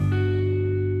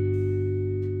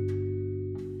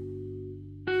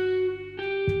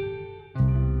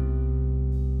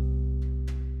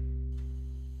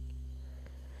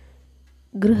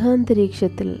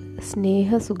ഗൃഹാന്തരീക്ഷത്തിൽ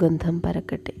സ്നേഹസുഗന്ധം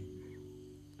പരക്കട്ടെ.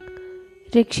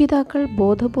 രക്ഷിതാക്കൾ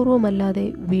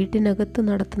ബോധപൂർവമല്ലാതെ വീട്ടിനകത്ത്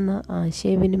നടത്തുന്ന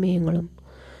ആശയവിനിമയങ്ങളും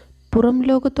പുറം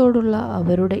ലോകത്തോടുള്ള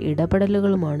അവരുടെ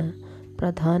ഇടപെടലുകളുമാണ്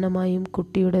പ്രധാനമായും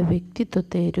കുട്ടിയുടെ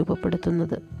വ്യക്തിത്വത്തെ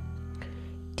രൂപപ്പെടുത്തുന്നത്.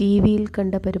 ടിവിയിൽ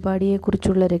കണ്ട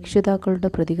പരിപാടിയെക്കുറിച്ചുള്ള രക്ഷിതാക്കളുടെ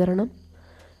പ്രതികരണം,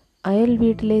 അയൽ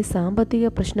വീട്ടിലെ സാമ്പത്തിക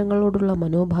പ്രശ്നങ്ങളോടുള്ള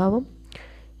മനോഭാവം,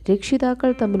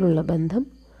 രക്ഷിതാക്കൾ തമ്മിലുള്ള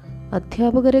ബന്ധം,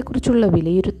 അധ്യാപകരെക്കുറിച്ചുള്ള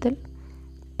വിലയിരുത്തൽ,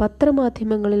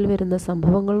 പത്രമാധ്യമങ്ങളിൽ വരുന്ന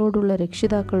സംഭവങ്ങളോടുള്ള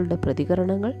രക്ഷിതാക്കളുടെ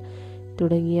പ്രതികരണങ്ങൾ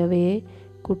തുടങ്ങിയവയെ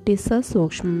കുട്ടി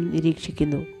സസൂക്ഷ്മം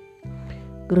നിരീക്ഷിക്കുന്നു.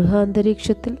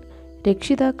 ഗൃഹാന്തരീക്ഷത്തിൽ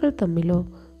രക്ഷിതാക്കൾ തമ്മിലോ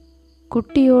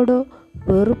കുട്ടിയോടോ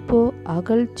വെറുപ്പോ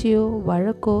അകൽച്ചയോ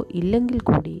വഴക്കോ ഇല്ലെങ്കിൽ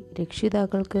കൂടി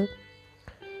രക്ഷിതാക്കൾക്ക്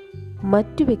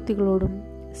മറ്റു വ്യക്തികളോടും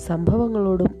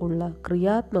സംഭവങ്ങളോടും ഉള്ള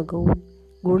ക്രിയാത്മകവും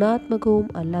ഗുണാത്മകവും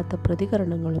അല്ലാത്ത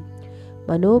പ്രതികരണങ്ങളും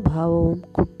മനോഭാവവും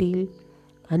കുട്ടിയിൽ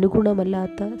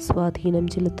അനുഗുണമല്ലാത്ത സ്വാധീനം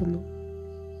ചെലുത്തുന്നു.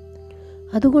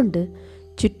 അതുകൊണ്ട്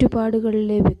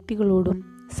ചുറ്റുപാടുകളിലെ വ്യക്തികളോടും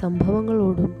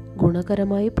സംഭവങ്ങളോടും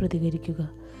ഗുണകരമായി പ്രതികരിക്കുക.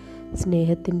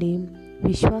 സ്നേഹത്തിൻ്റെയും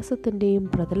വിശ്വാസത്തിൻ്റെയും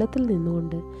പ്രതലത്തിൽ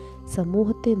നിന്നുകൊണ്ട്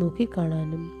സമൂഹത്തെ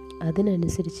നോക്കിക്കാണാനും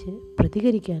അതിനനുസരിച്ച്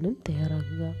പ്രതികരിക്കാനും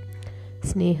തയ്യാറാകുക.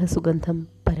 സ്നേഹസുഗന്ധം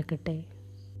പരക്കട്ടെ.